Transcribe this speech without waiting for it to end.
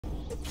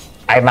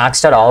I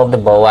maxed out all of the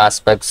bow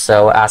aspects,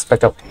 so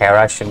Aspect of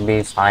Hera should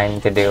be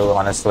fine to do,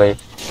 honestly.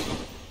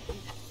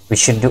 We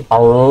should do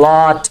a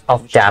lot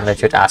of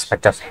damage with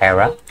Aspect of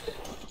Hera.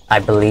 I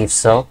believe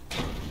so.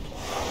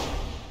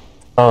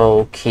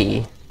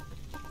 Okay.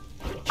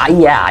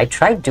 Yeah, I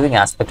tried doing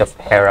Aspect of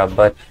Hera,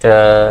 but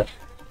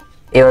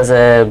it was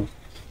a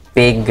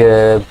big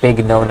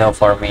no-no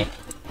for me.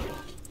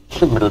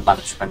 Middle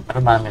management.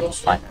 Middle management is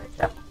fine.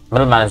 Yeah.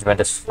 Middle management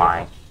is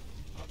fine.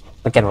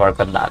 We can work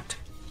on that.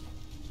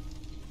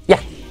 Yeah,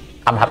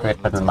 I'm happy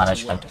with middle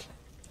management.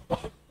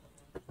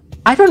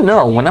 I don't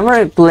know. Whenever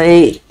I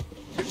play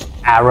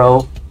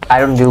Arrow, I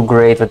don't do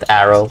great with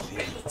Arrow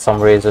for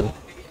some reason.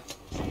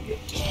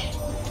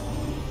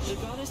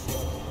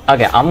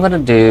 Okay, I'm gonna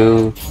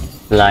do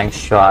blank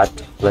shot.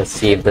 Let's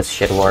see if this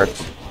shit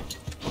works.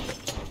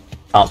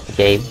 Oh,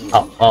 okay.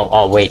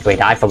 Oh, wait,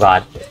 I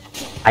forgot.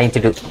 I need to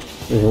do...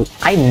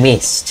 I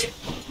missed.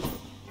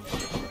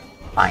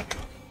 Fine.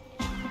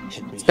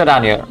 Let's go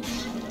down here.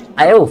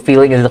 I have a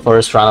feeling it's the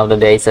first round of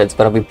the day, so it's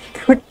gonna be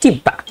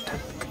pretty bad.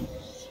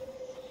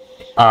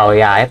 Oh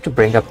yeah, I have to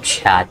bring up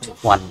chat.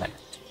 1 minute.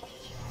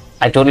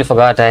 I totally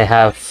forgot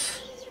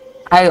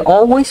I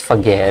always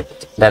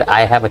forget that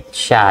I have a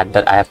chat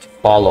that I have to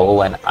follow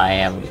when I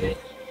am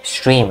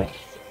streaming.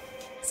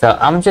 So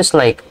I'm just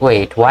like,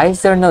 wait, why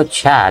is there no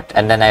chat?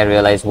 And then I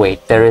realize,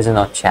 wait, there is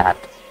no chat.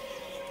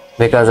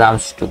 Because I'm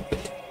stupid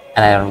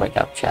and I don't bring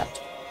up chat.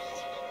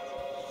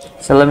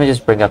 So let me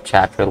just bring up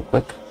chat real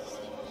quick.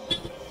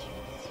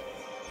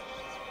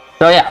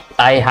 So yeah,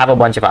 I have a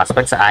bunch of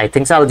aspects. I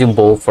think I'll do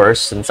bow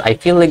first, since I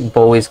feel like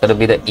bow is gonna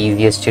be the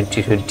easiest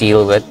to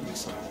deal with.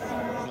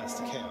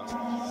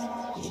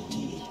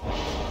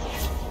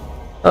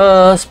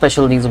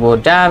 Specialties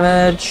about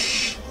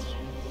damage.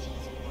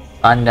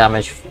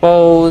 Undamaged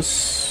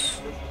foes.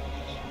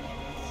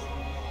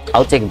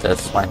 I'll take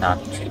this, why not?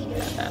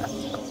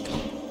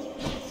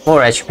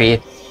 More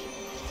HP.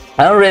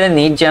 I don't really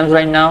need gems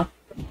right now,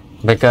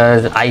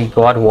 because I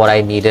got what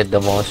I needed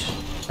the most.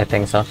 I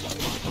think so.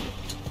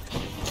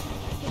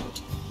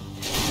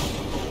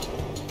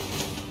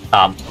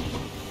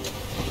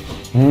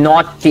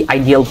 Not the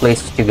ideal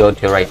place to go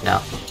to right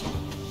now.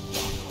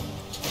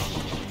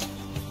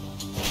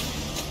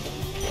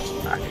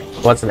 Okay,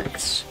 what's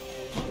next?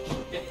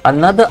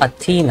 Another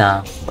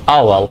Athena.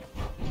 Oh well.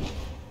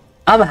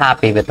 I'm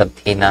happy with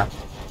Athena.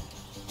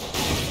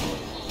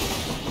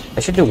 I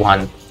should do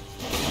one.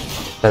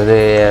 Because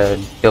they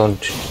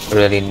don't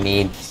really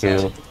need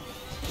to...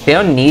 They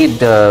don't need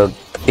the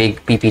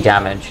big PP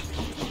damage.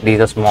 These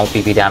are small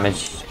PP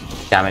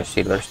damage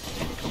dealers.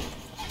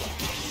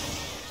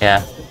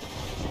 Yeah.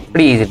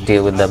 Pretty easy to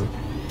deal with them.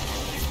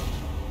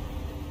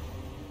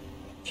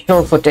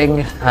 Sure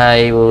footing.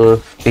 I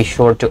will be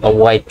sure to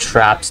avoid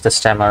traps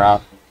this time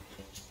around.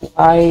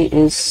 Why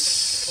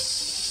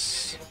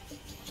is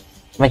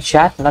my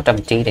chat not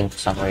updating for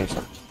some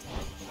reason?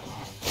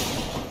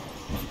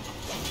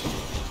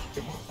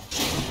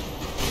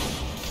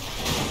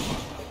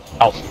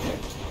 Oh.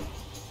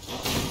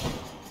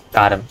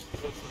 Got him.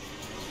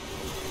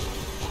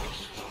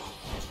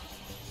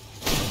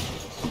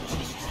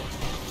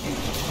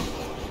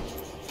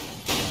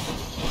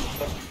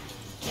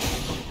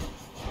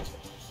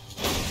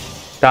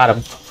 Got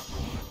him.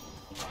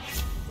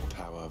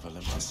 Power of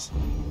Olympus.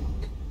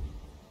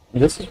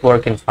 This is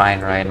working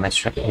fine, right? My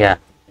stream, yeah.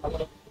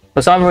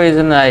 For some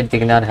reason, I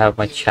did not have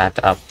my chat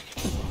up.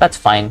 That's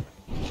fine.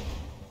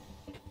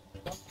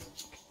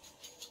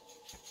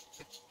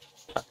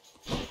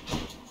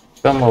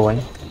 Go moving.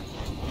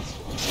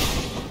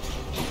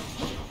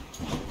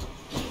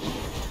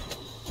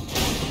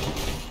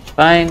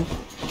 Fine.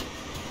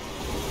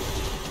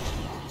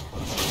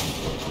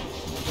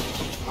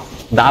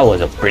 That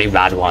was a pretty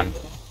bad one.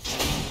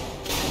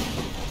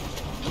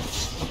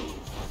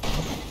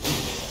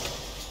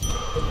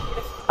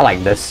 I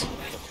like this.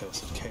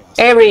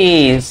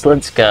 Ares,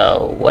 let's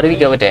go. What do we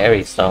go with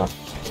Ares though?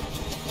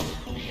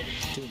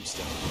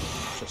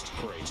 Just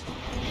great.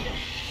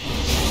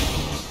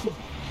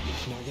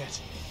 Not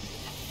yet.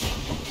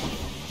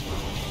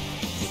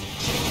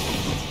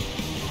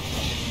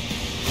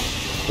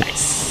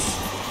 Nice.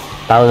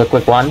 That was a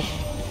quick one.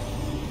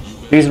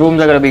 These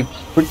rooms are gonna be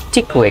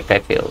pretty quick, I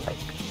feel like.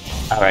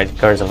 Alright,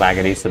 Curse of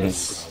Agony,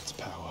 since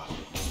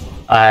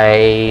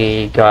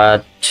I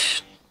got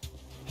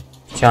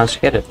a chance to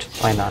get it.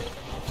 Why not?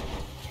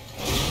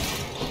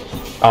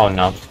 Oh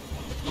no.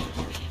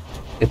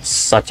 It's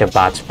such a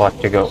bad spot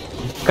to go.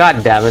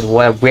 God damn it,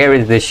 where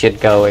is this shit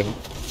going?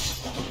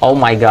 Oh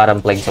my god,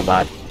 I'm playing so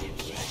bad.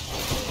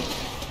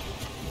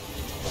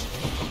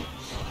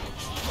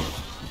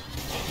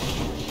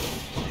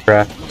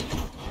 Bruh.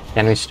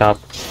 Can we stop?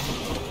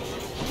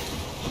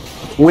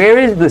 Where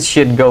is this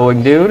shit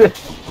going, dude?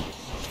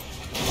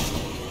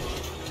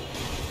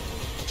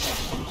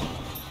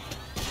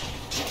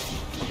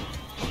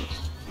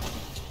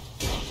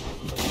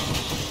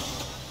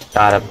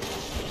 Got him.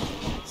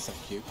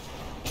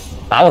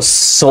 That was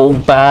so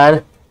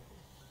bad.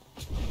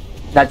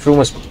 That room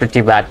was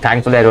pretty bad.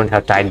 Thankfully, I don't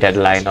have tight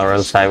deadline, or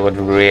else I would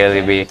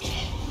really be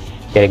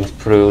Getting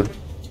screwed.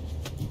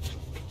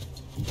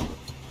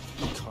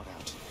 Caught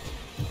out.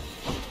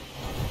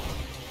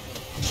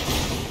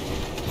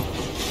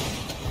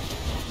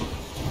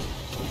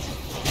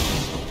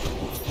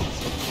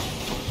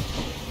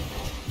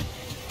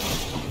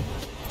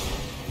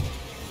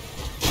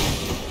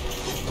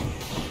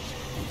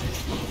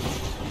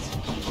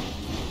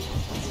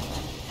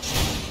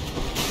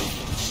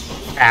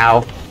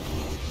 Ow.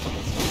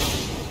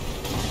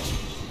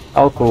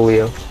 Oh,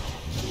 coolio.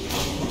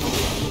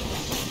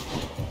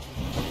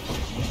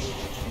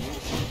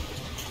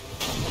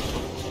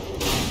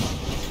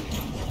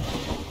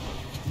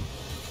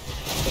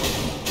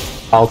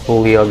 I'll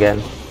coolio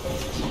again.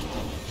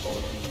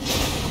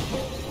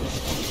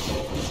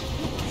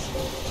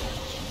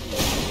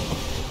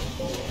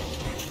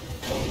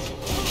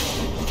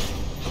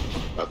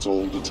 That's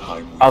all the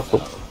time we Oh, cool.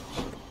 have.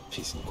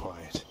 Peace and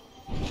quiet.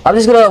 I'm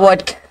just gonna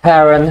avoid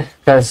Karen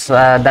because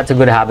that's a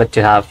good habit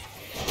to have.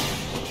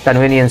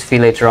 Convenience fee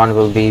later on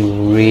will be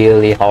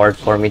really hard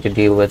for me to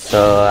deal with,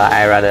 so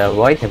I rather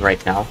avoid him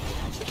right now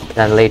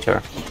than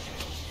later.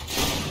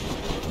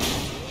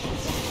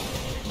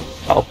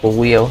 Oh,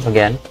 wheel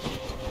again.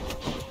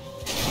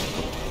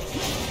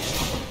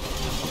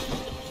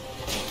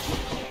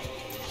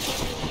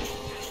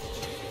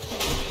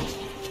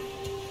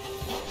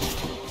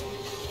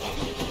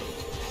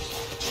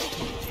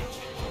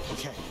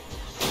 Okay.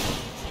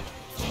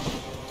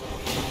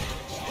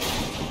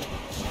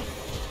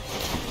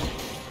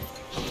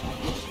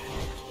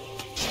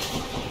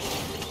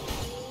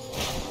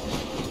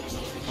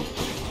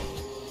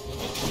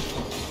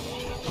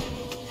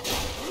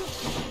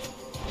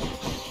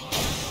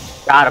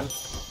 Got him.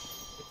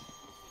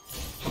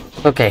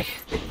 Okay,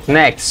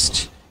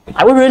 next.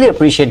 I would really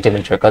appreciate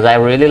Demeter because I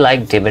really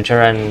like Demeter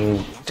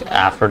and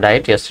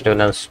Aphrodite yesterday when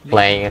I was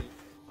playing.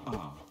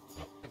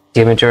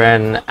 Demeter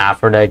and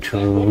Aphrodite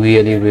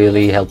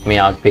really helped me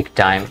out big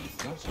time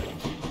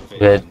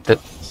with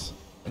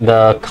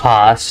the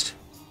cost.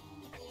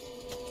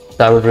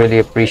 So I would really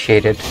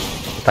appreciate it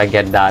if I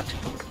get that.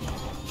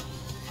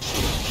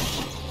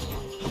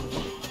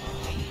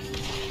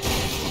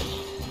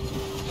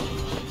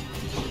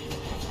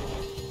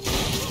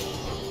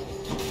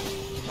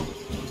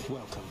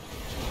 Welcome.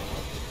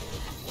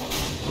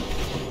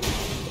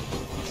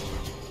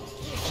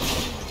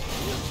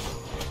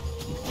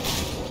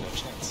 No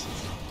chance.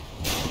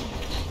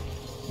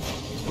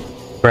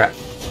 Bruh,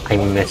 I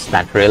missed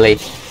that really.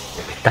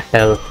 What the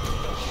hell?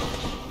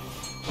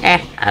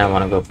 I don't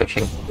want to go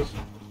fishing.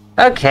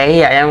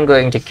 Okay, I am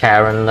going to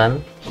Karen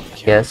then.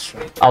 Yes.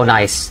 Oh,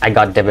 nice. I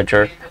got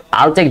Demeter.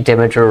 I'll take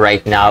Demeter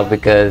right now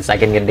because I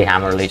can get the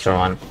hammer later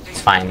on.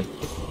 It's fine.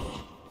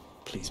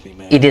 Please be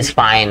man. It is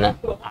fine.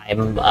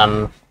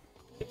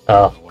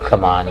 Oh,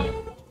 come on.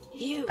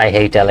 I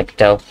hate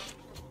Electo.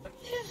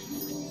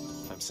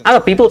 I don't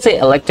know, people say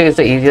Electo is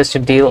the easiest to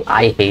deal.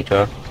 I hate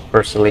her,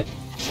 personally.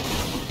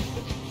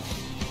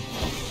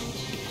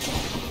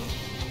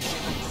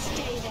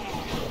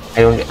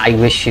 I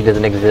wish she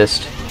doesn't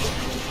exist.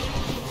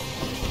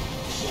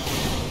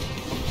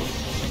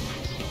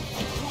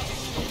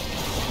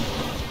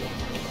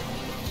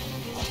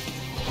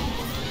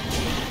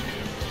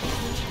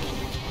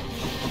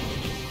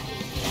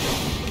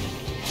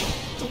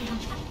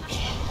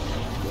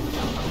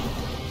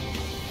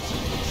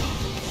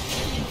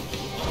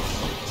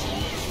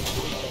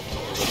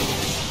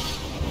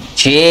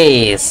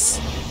 Jeez.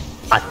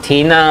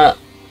 Athena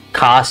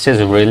cast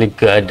is really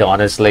good,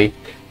 honestly.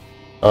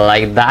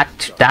 Like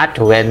that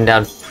went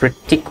down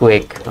pretty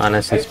quick,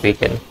 honestly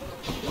speaking.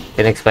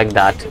 Didn't expect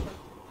that.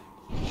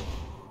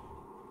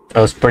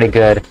 That was pretty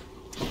good.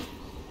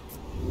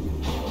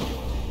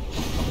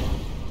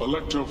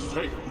 Electro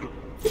failed.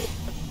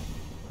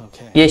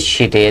 Okay. Yes,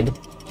 she did.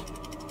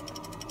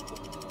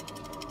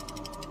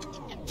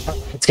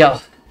 Let's go.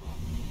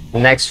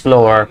 Next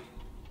floor.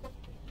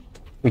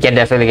 We can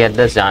definitely get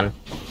this done.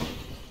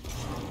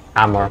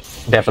 Hammer.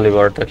 Definitely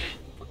worth it.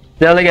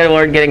 Definitely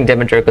worth getting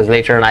Demeter because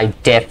later on I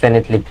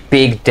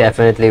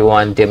definitely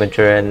want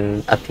Demeter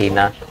and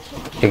Athena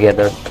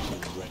together.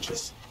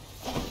 Wretches.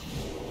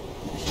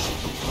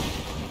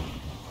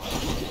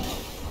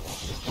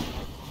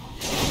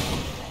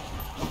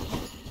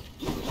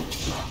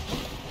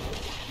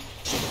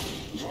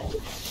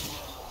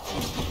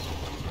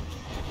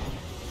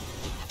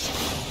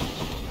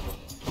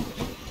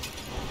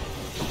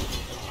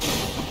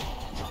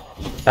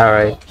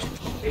 Alright.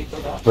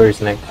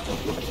 Where's next?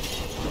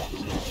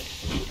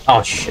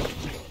 Oh shit.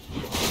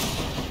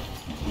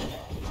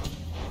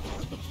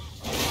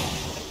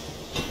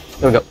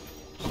 Here we go.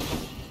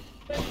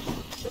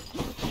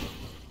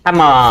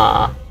 Come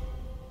on.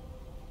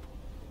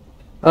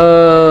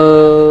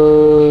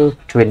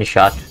 Twin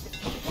shot.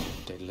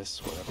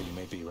 Daedalus, wherever you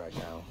may be right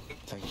now.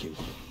 Thank you.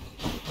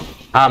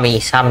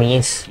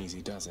 Hummies.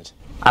 Easy does it.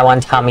 I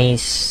want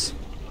hummies.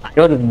 I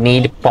don't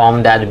need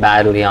Palm that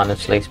badly,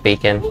 honestly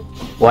speaking.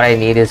 What I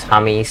need is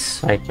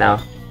hummies right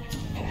now.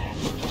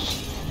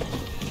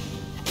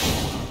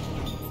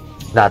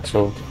 That's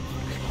all.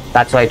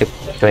 That's why I took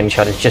twin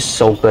shot. It's just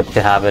so good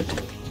to have it.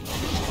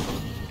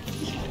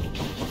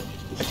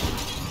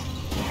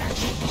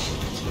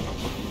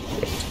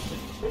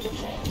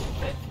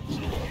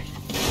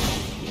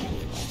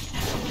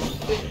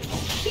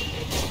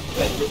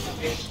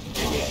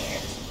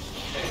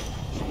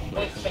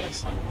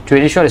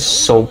 Treacherous is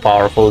so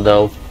powerful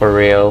though, for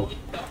real.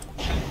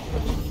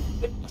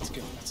 Let's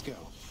go, let's go.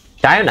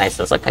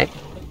 Dionysus, okay.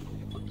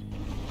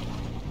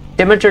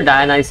 Demeter,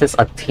 Dionysus,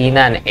 Athena,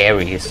 and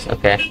Ares,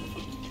 okay.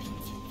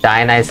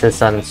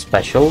 Dionysus on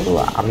special,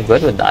 I'm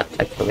good with that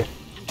actually.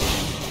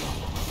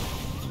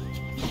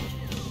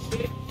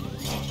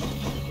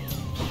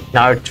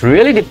 Now it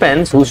really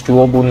depends whose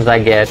duo boons I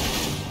get,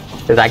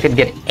 because I could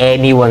get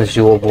anyone's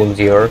duo boons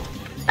here,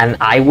 and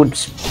I would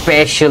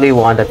especially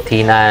want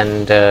Athena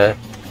and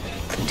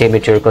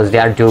Demeter, because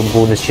their duo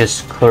boon is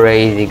just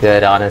crazy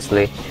good,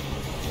 honestly.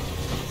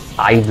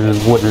 I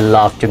would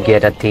love to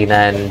get Athena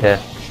and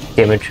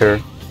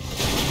Demeter.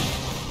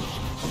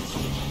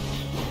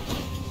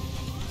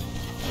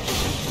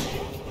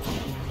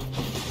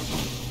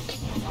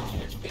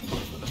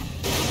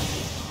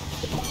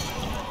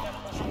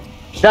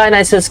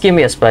 Dionysus, give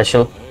me a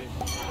special.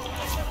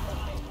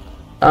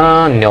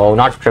 No,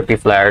 not Trippy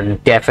Flare.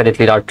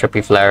 Definitely not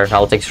Trippy Flare.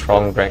 I'll take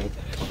Strong Drink.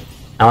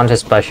 I want a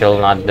special,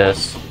 not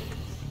this.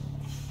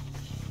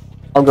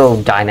 I'll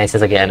go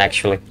Dionysus again,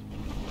 actually.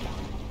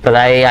 But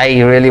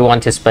I really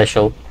want his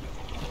special.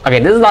 Okay,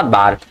 this is not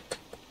bad.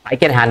 I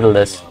can handle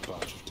this.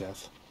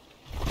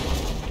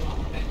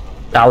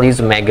 I'll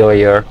use Mega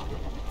here.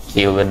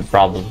 Deal with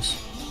problems.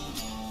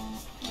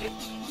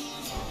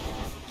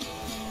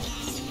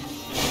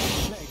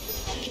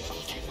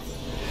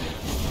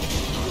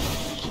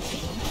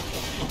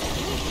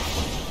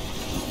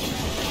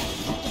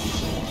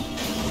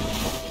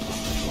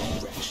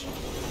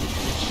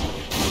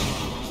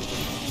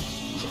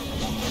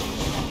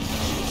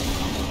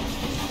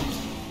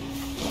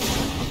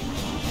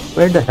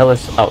 Where the hell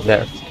is out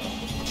there?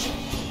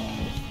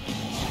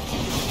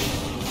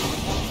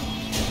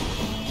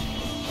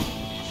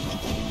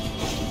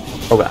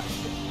 Oh god.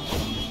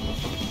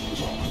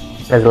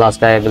 There's the last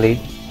guy, I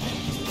believe.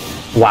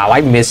 Wow,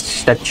 I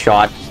missed that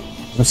shot.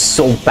 I'm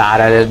so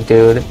bad at it,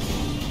 dude.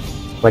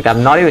 Like,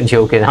 I'm not even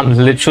joking. I'm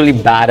literally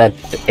bad at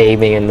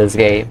aiming in this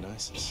game.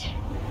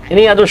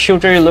 Any other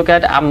shooter you look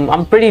at,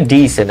 I'm pretty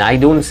decent. I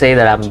don't say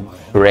that I'm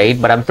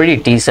great, but I'm pretty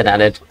decent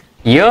at it.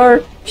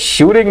 Your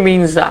shooting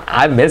means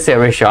I miss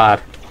every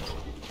shot.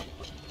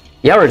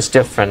 Here it's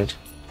different.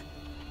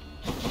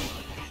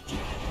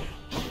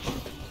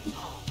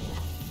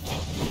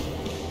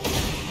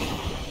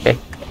 Okay.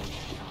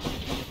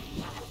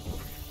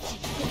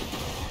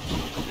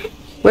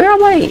 Where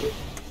am I?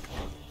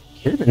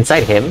 Is it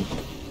inside him?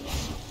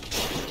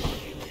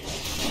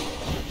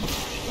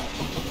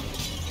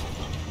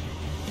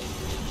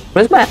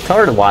 Where's my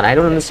third one? I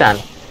don't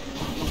understand.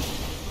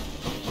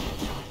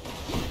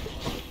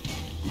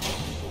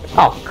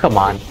 Oh, come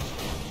on.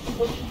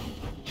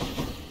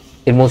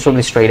 It moves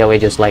probably straight away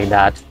just like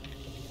that.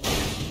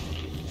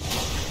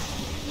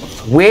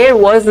 Where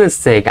was this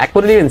thing? I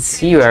couldn't even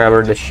see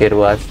wherever the shit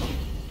was.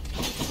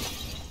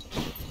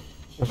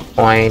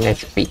 Point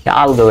HP.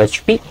 I'll go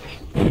HP.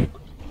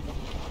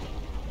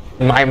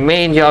 My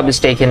main job is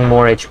taking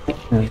more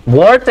HP.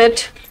 Worth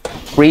it.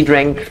 Free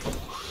drink.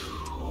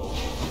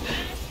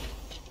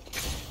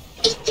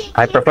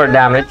 I prefer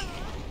damage.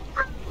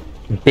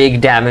 Big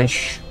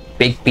damage.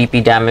 Big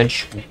PP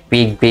damage.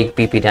 Big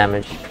PP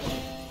damage.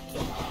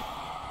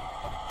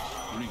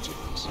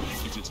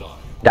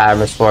 Dire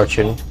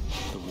Misfortune.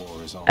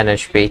 And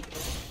HP.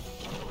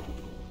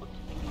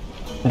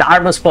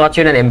 Dire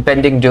Misfortune and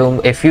Impending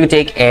Doom. If you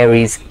take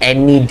Ares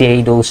any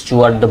day, those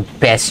two are the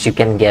best you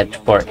can get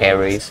for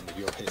Ares.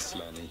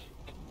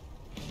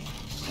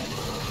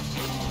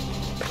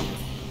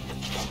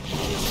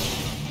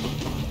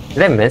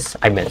 Did I miss?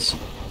 I miss.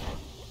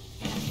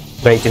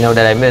 Great to know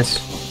that I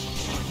miss.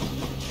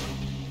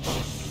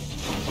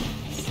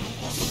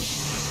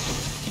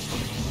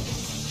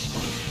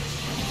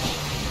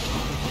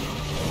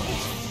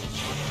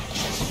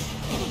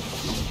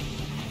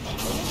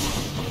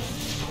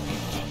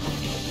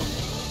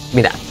 Give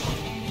me that.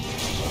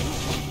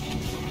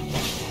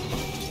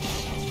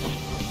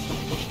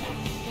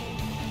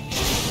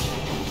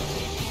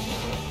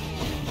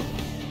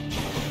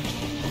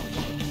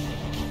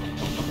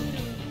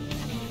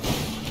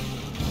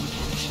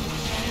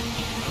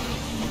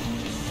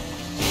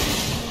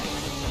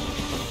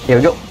 Here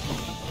we go.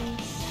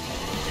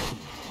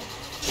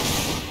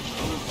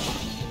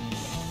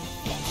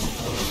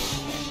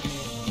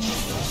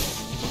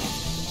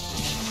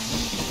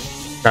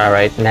 All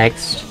right,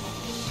 next.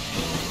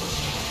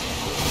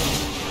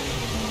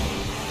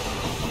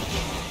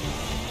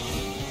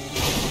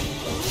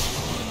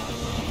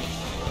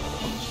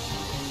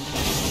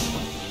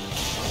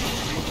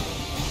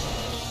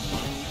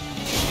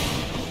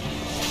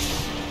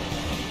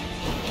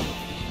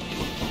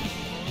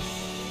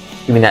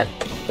 Give me that.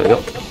 There we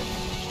go.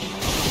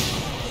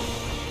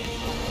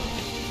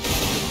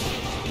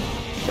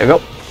 There we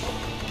go.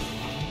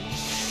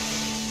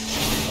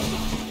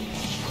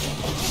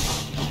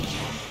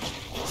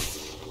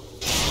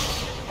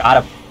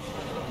 Got him.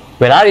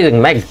 Without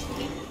using Meg.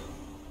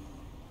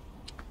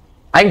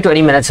 I think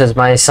 20 minutes is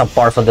my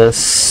subpar for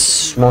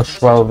this, most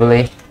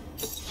probably.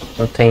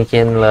 I'm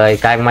thinking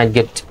like I might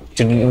get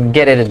to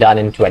get it done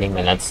in 20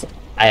 minutes.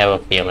 I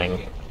have a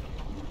feeling.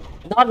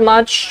 Not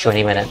much,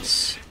 20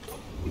 minutes.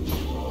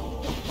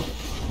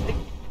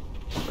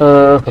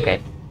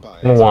 Okay.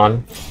 Move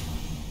on.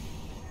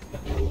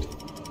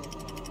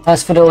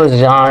 Hospital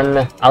is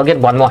done. I'll get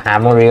one more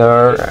hammer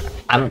here.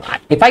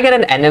 If I get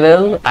an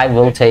anvil, I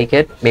will take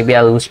it. Maybe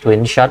I'll lose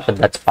twin shot, but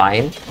that's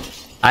fine.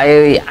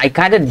 I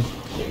kind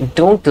of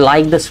don't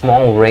like the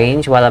small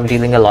range while I'm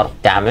dealing a lot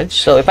of damage.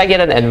 So if I get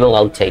an anvil,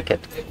 I'll take it.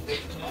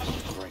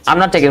 I'm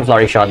not taking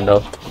flurry shot though.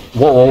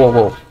 Whoa, whoa, whoa,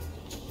 whoa.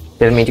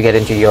 Didn't mean to get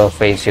into your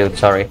face, dude.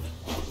 Sorry.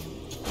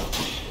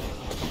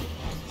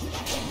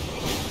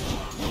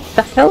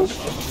 The hell?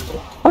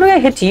 How did I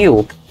hit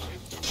you?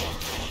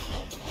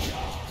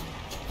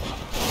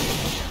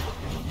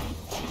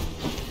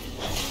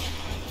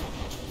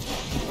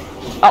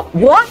 Oh,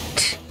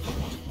 what?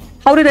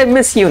 How did I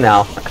miss you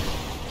now?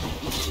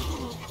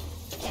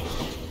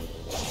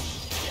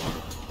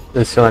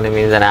 There's two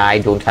enemies and I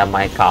don't have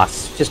my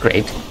cast, which is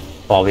great,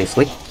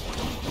 obviously.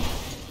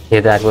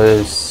 Yeah, that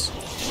was...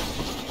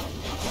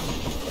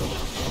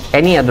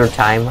 Any other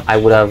time, I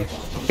would have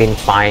been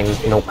fine,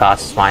 no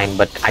cast, fine,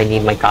 but I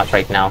need my cast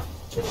right now.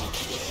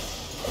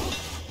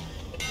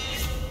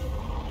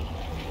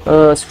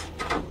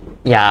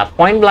 Yeah,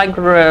 point blank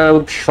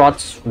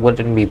shots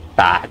wouldn't be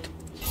bad.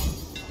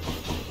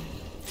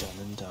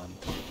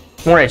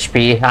 More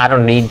HP, I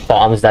don't need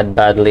bombs that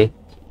badly.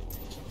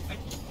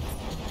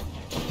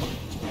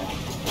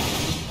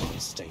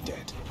 Stay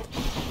dead.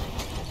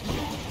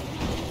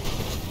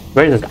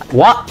 Where is this guy?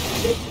 What?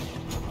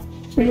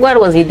 What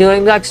was he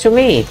doing next to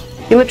me?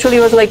 He literally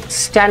was like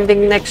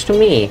standing next to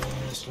me.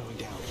 Slowing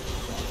down.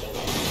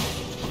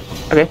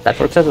 Okay, that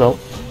works as well.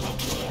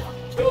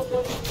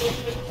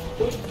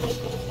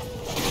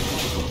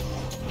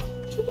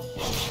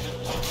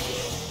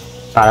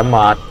 Got a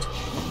mod.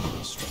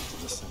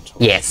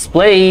 Yes,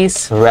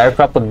 please. Rare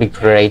crop would be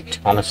great,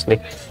 honestly.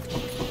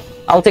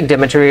 I'll take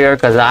Demeter here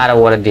because I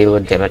don't want to deal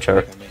with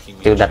Demeter.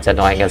 Dude, that's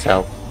annoying as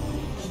hell.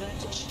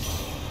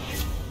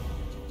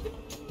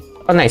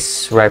 Oh,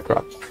 nice. Rare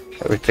crop.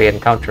 Every 3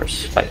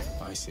 encounters. Fine.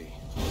 I see.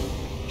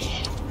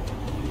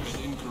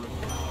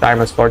 Dire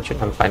misfortune.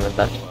 I'm fine with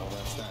that. Well,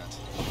 that's that.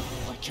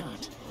 I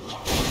can't.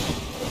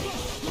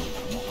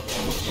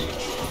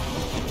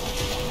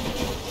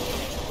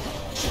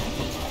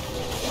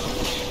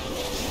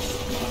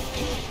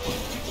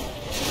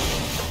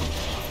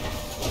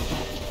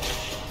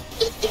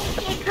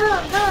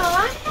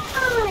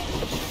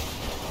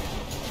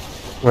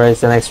 Where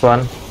is the next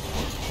one?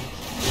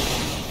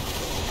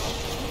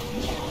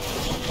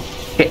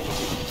 Okay.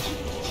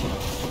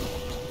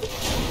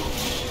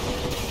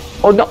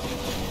 Oh no!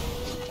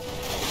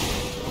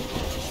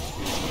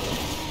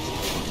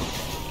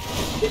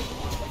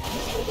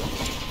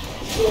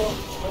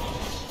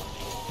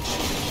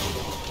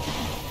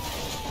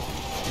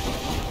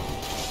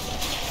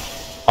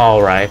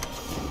 All right.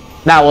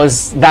 That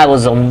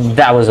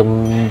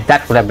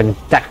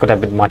could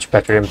have been much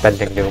better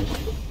impending doom.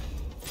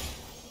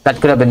 That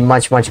could have been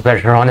much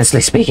better, honestly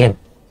speaking.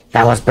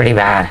 That was pretty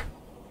bad.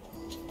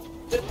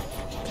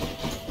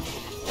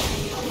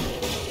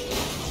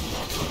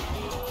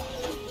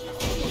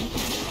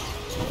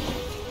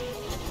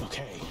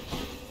 Okay.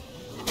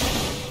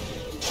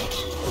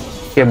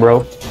 Okay,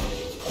 bro.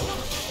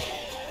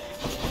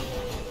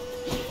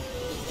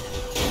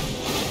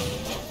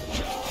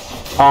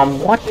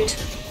 What?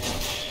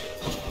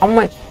 Oh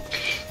my...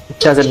 It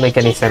doesn't make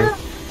any sense.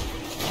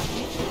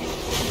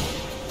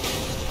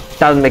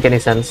 Doesn't make any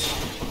sense.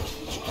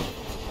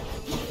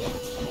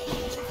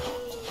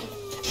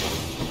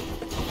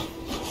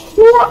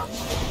 What?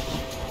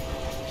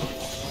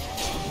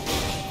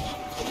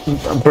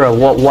 Bro,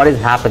 what is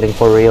happening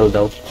for real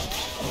though?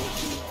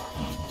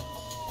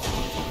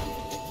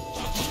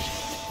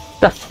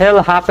 The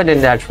hell happened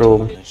in that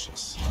room?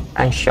 Delicious.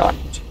 Blank shot.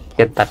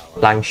 Get that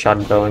blank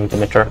shot going,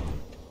 Demeter.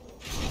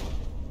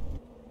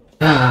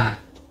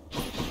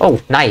 Oh,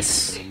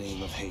 nice. In the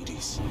name of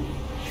Hades.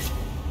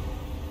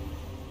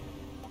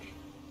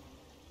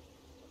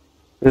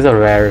 This is a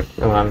rare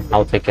one.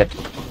 I'll take it.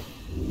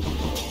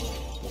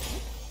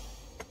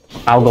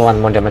 I'll go on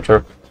more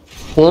Demeter.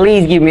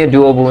 Please give me a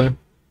duo boon.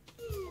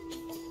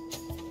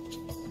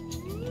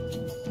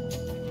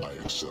 I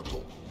accept.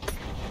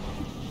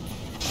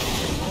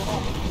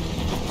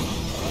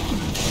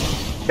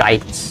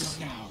 Yikes.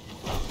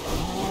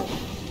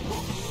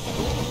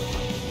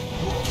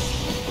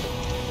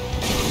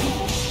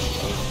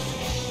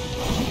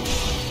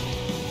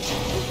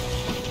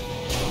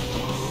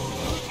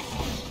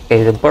 Okay,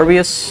 he's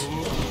impervious.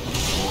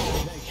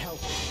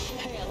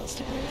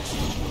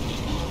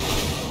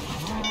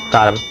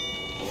 Got him.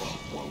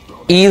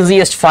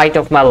 Easiest fight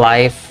of my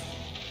life.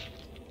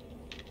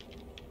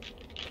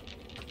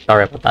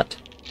 Sorry about that.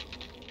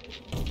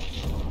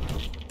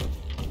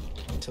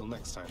 Till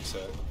next time,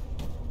 sir.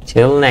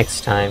 Till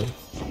next time.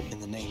 In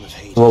the name of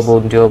Hades. Duo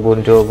boon, duo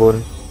boon, duo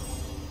boon.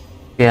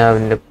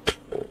 Yeah,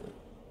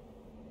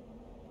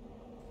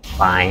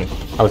 fine.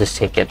 I'll just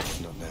take it.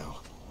 Not now.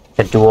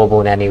 The duo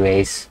boon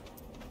anyways.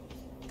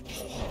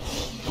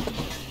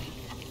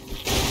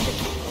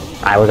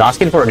 I was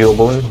asking for a dual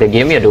boon. They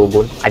gave me a dual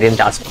boon. I didn't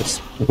ask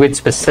which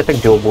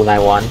specific dual boon I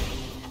want.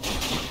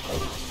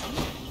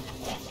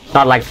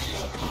 Not like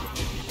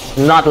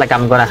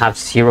I'm gonna have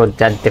 0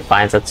 dead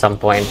defiance at some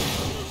point.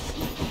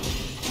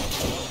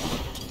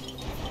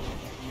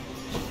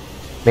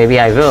 Maybe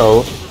I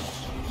will,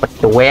 but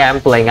the way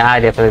I'm playing, I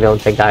definitely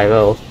don't think I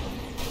will.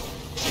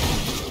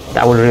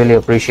 I would really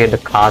appreciate the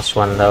cast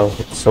one though.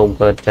 It's so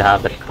good to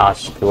have that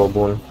cast dual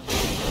boon.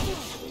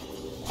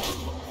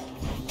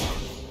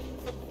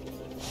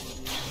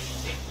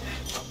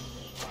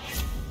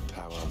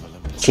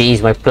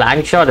 Jeez, my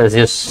plank shot is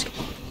just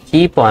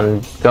keep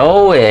on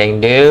going,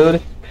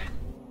 dude.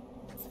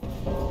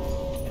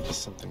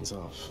 Something's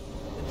off.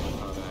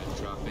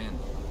 Drop in.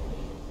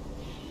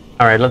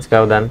 All right, let's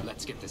go then.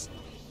 Let's get this.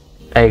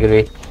 I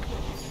agree.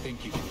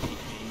 Think you can keep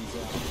things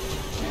up?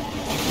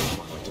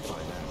 One way to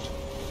find out.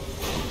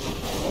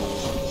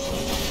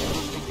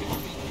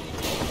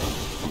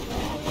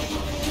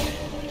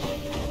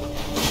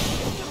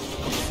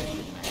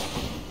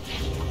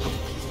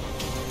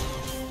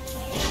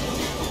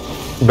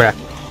 Bruh.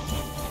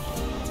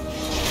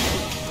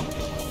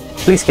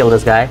 Please kill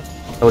this guy.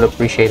 I would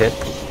appreciate it.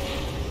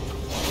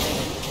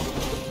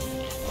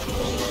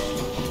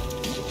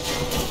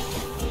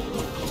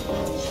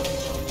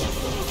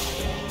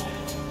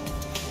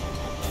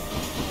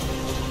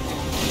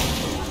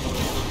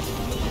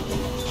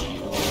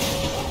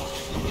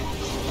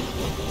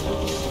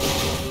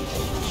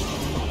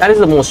 That is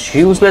the most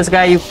useless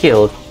guy you've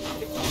killed.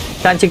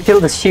 Can't you kill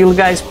the shield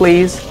guys,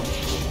 please?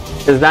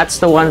 Because that's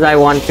the ones I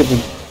want to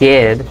be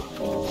dead.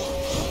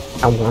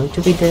 I want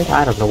to be dead?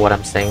 I don't know what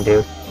I'm saying,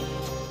 dude.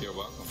 You're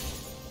welcome.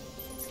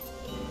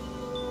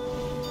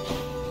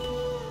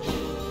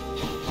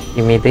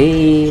 Give me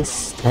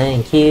these.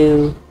 Thank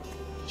you.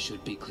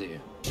 Should be clear.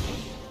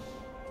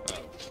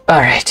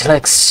 Alright,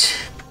 let's...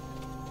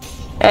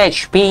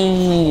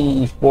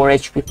 HP! More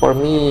HP for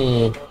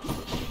me.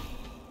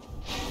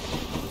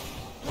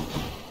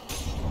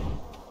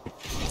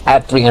 I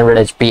have 300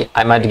 HP.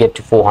 I might get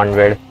to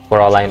 400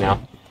 for all I know.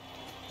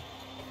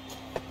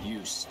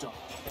 You stop.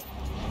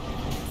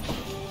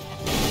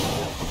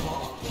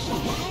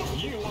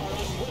 You are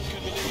unwelcome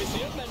in the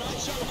museum, and I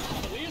shall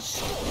happily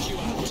escort you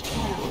out.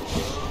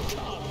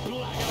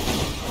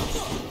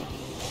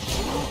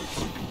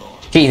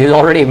 Jeez, he's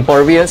already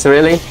impervious,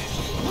 really?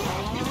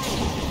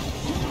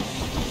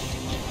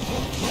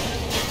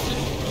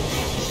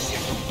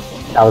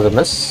 That was a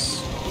miss.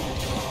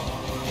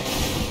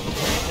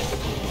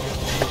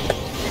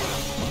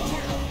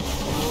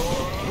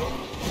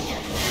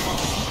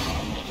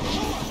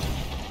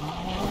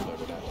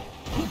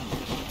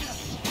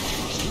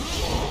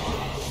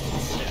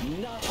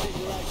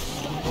 Nothing like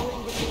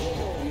battling with the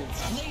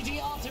audience. Lady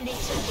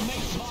Artemis,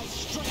 make my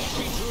strength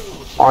be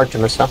true.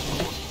 Artemis, huh?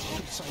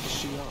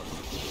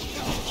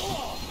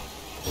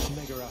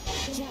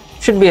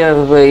 Should be a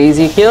very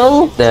easy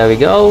kill. There we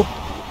go.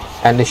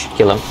 And this should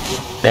kill him.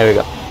 There we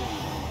go.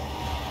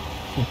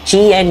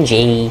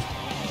 GNG.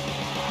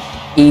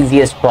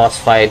 Easiest boss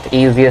fight.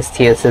 Easiest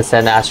Thesis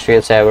and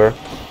Astrius ever.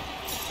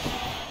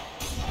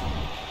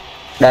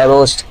 The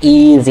most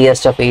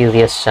easiest of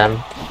easiest,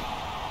 son.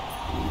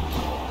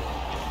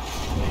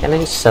 Can I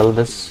just sell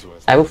this?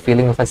 I have a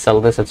feeling if I sell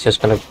this, it's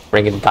just gonna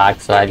bring it back,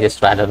 so I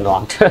just rather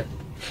not.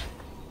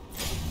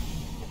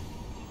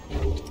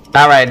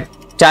 Alright,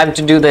 time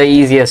to do the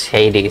easiest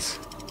Hades.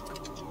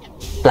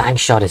 Blank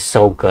shot is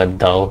so good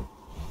though.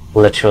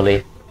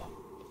 Literally.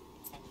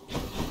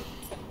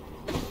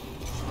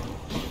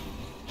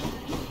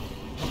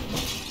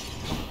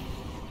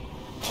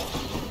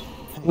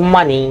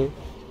 Money.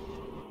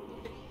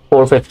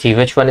 450.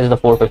 Which one is the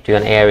 450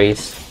 on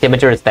Ares?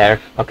 Demeter is there.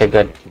 Okay,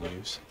 good.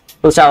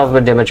 We'll start off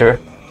with Demeter.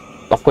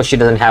 Of course, she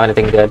doesn't have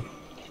anything good.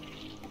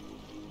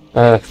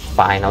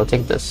 Fine. I'll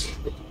take this.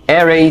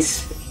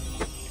 Ares.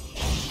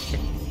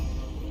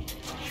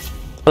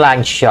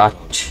 Blank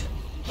shot.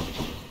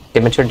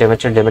 Demeter,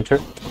 Demeter,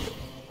 Demeter.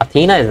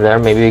 Athena is there.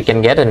 Maybe we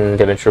can get a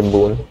Demeter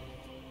boon.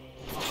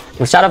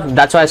 We'll start off.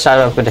 That's why I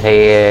started off with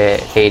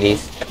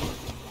Hades.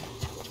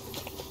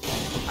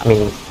 I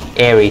mean,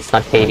 Ares,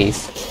 not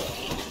Hades.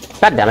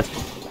 God damn it.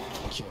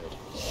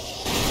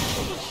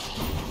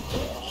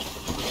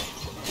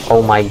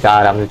 Oh my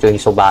god, I'm doing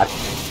so bad.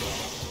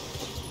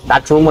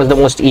 That room was the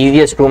most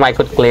easiest room I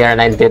could clear,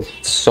 and I did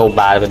so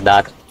bad with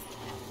that.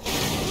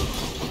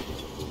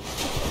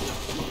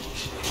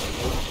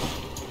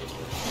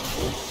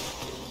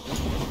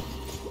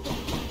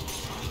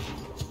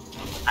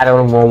 I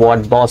don't know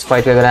what boss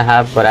fight we're gonna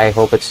have, but I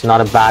hope it's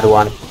not a bad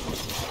one.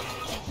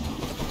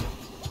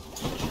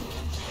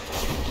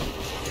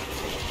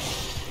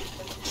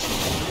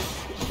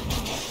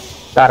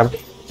 Got him.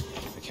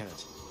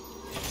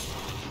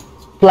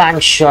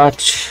 Blank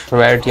shot,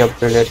 rarity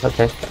upgraded,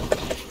 okay.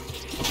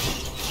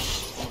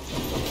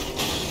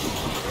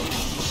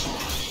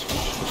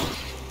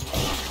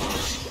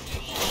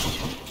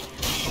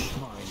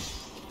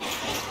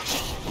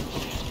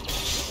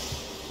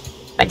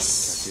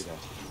 Nice.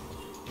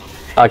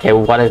 Okay,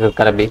 what is it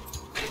gonna be?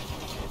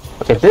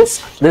 Okay,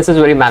 this is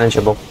very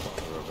manageable.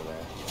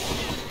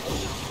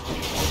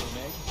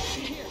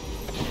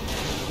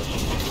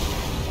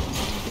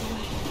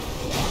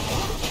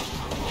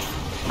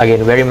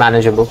 Again, very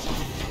manageable.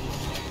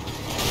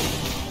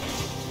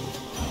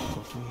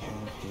 What do we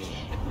have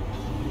here?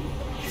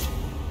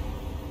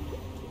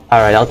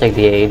 Alright, I'll take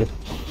the aid.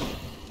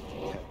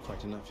 Yeah,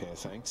 quite enough here,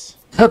 thanks.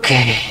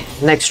 Okay,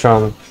 next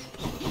room.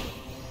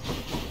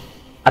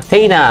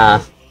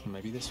 Athena!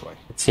 Maybe this way.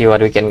 Let's see what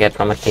we can get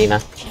from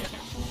Athena.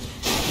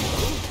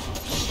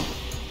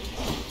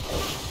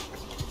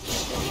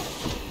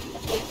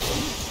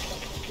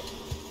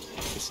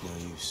 It's no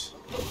use.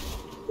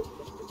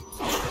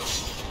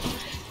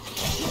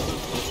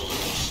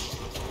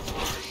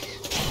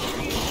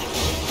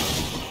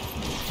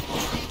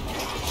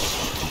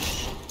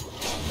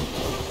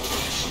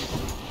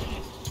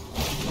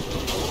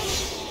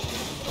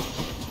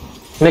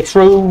 Next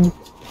room!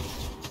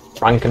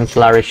 Drunken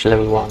Flourish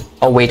level 1.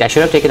 Oh wait, I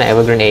should have taken an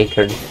Evergreen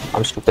Acorn.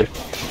 I'm stupid.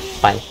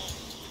 Fine.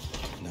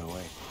 No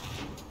way.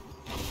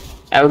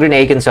 Evergreen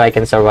Acorn so I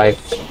can survive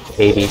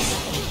Hades.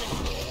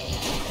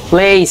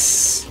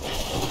 Please!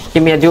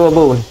 Give me a duo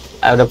boon.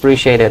 I would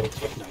appreciate it.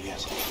 Not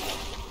yet.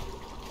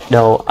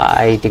 No,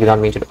 I did not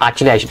mean to.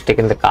 Actually, I should have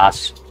taken the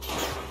cast.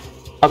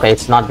 Okay,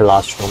 it's not the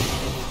last room.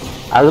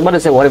 I was about to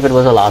say, what if it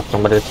was a last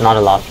room, but it's not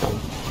a last room.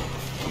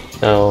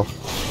 So...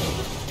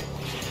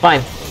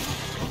 fine.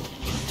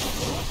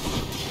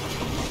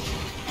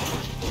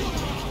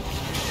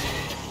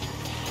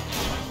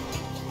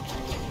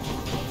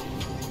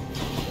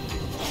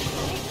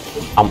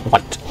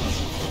 What?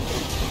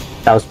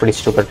 That was pretty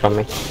stupid from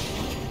me.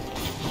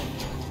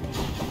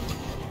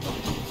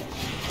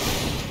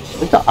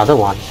 Where's the other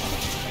one?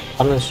 I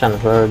don't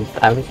understand where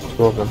I have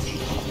two of them.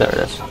 There it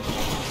is.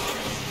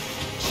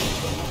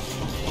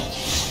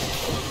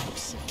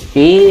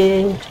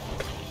 And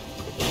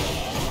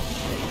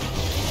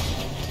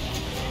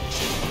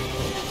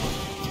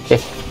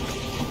okay.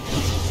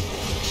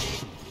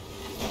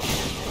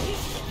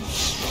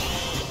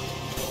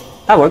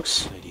 That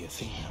works. Lady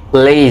Athena.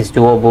 Please,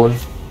 duo boon.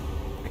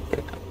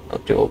 No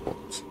duo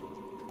boons.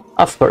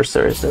 Of course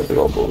there is a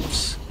duo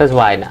boons. Because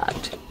why not?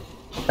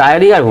 So I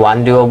already got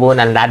one duo boon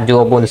and that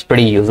duo boon is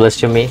pretty useless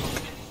to me.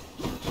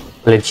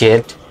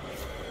 Legit.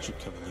 Should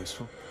come in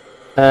useful.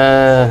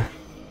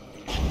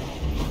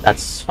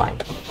 That's fine.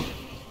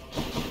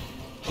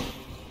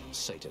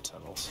 Sata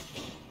tunnels.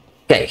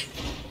 Okay.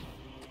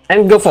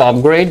 And go for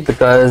upgrade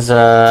because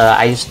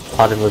I just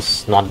thought it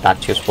was not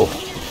that useful.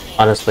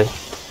 Honestly.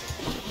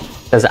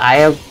 Because I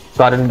have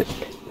gotten...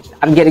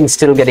 I'm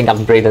still getting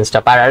upgrade and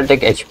stuff. I'll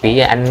take HP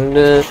and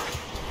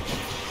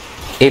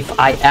if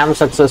I am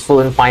successful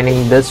in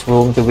finding this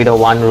room to be the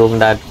one room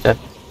that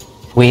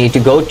we need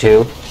to go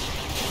to,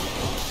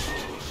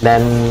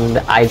 then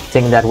I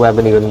think that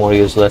weapon even more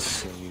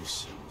useless. No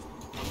use.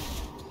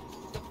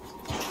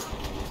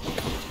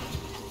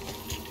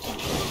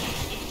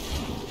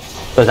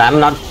 Because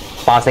I'm not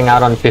passing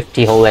out on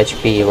 50 whole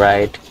HP,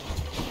 right?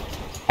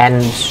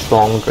 And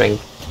strong drink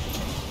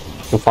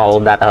to follow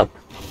that up.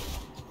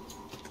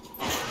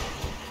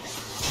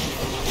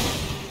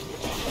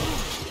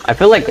 I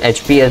feel like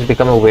HP has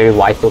become a very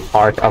vital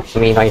part of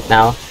me right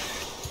now.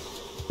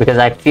 Because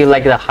I feel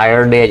like the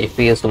higher the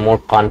HP is, the more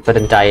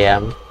confident I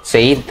am.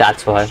 See,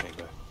 that's why.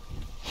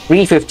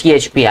 350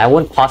 HP, I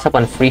won't pass up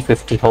on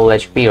 350 whole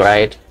HP,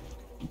 right?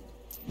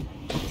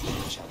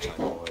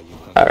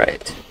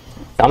 Alright.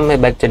 Some may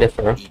beg to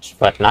differ,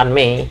 but not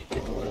me.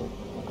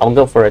 I'll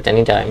go for it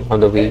anytime of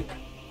the week.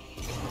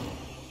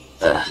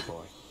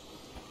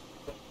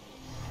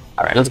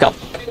 Alright, let's go.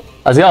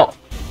 Let's go!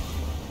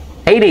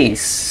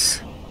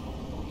 Hades!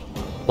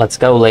 Let's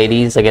go,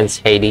 ladies, against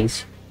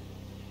Hades.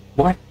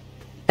 What?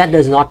 That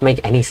does not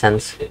make any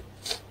sense. It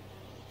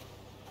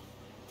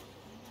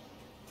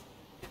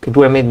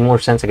would have made more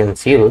sense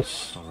against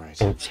Zeus.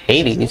 Against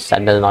Hades,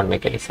 that does not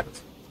make any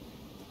sense.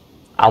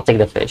 I'll take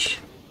the fish.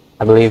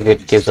 I believe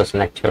it gives us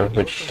nectar,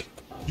 which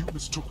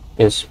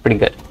is pretty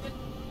good.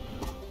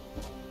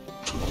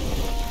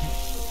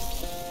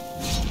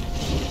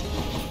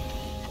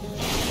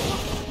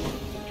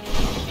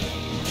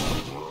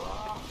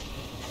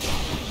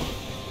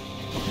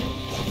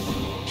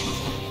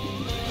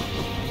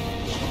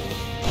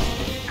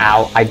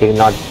 Ow, I did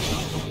not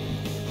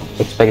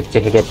expect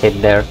it to get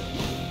hit there.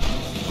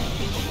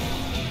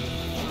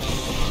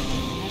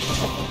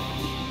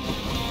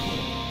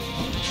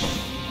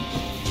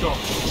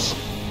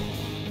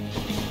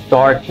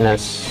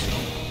 Darkness.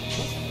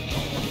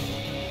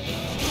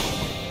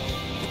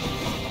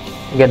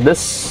 Get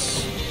this.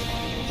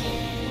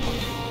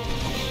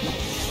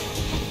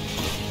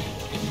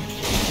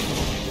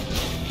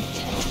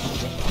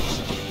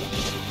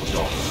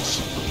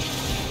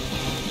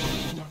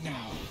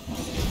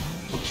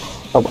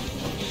 Oh,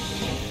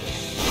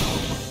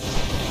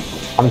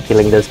 I'm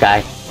killing this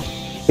guy.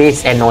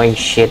 This annoying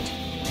shit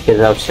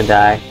deserves to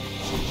die.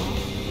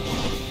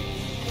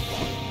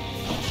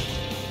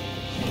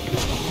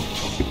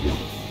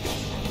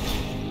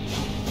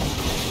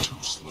 Too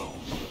slow.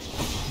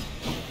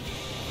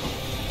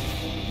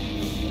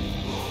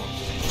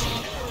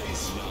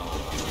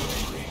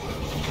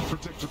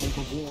 Predictable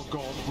the war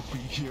god would be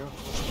here.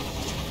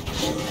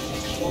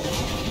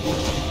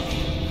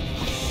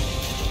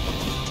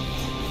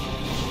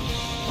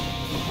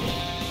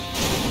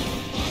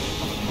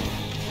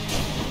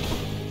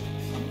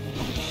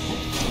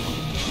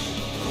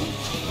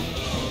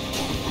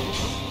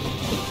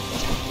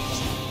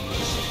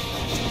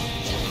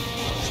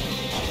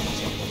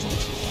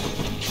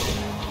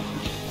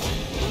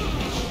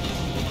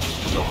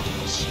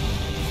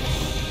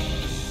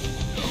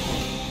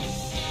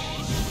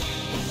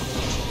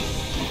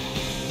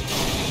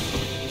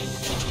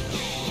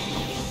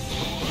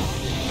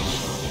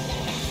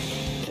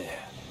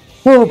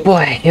 Oh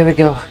boy, here we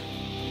go.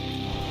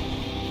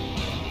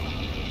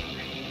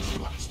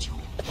 Blast you.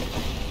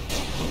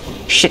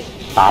 Shit,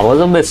 that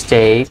was a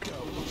mistake.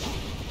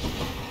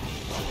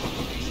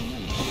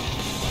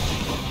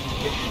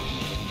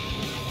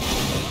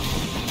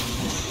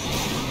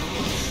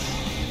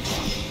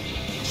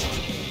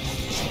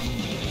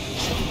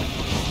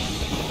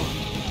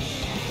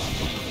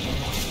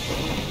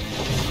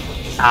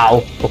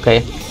 Ow,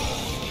 okay.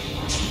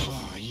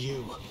 Ah,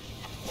 you.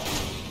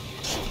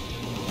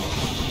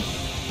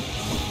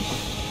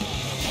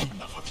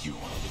 Enough of you.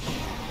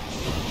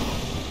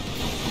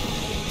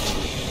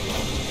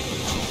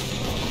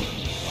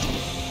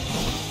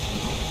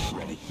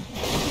 Ready.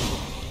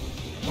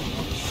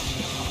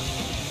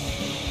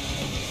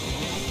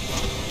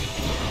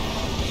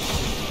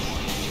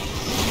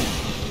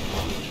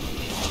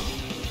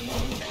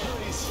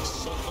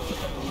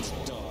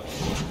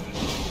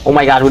 Oh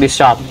my god, really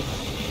sharp.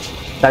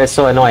 That is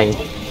so annoying.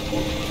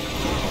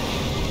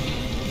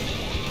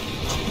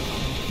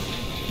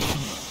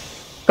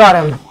 Got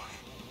him.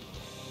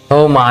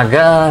 Oh my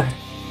god.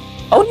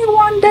 Only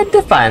one dead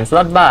defiance,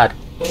 not bad.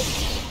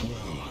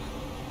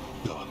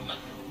 Done.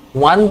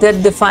 One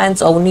dead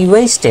defiance only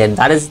wasted.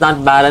 That is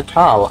not bad at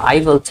all.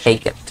 I will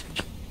take it.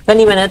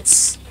 20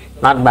 minutes.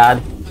 Not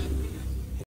bad.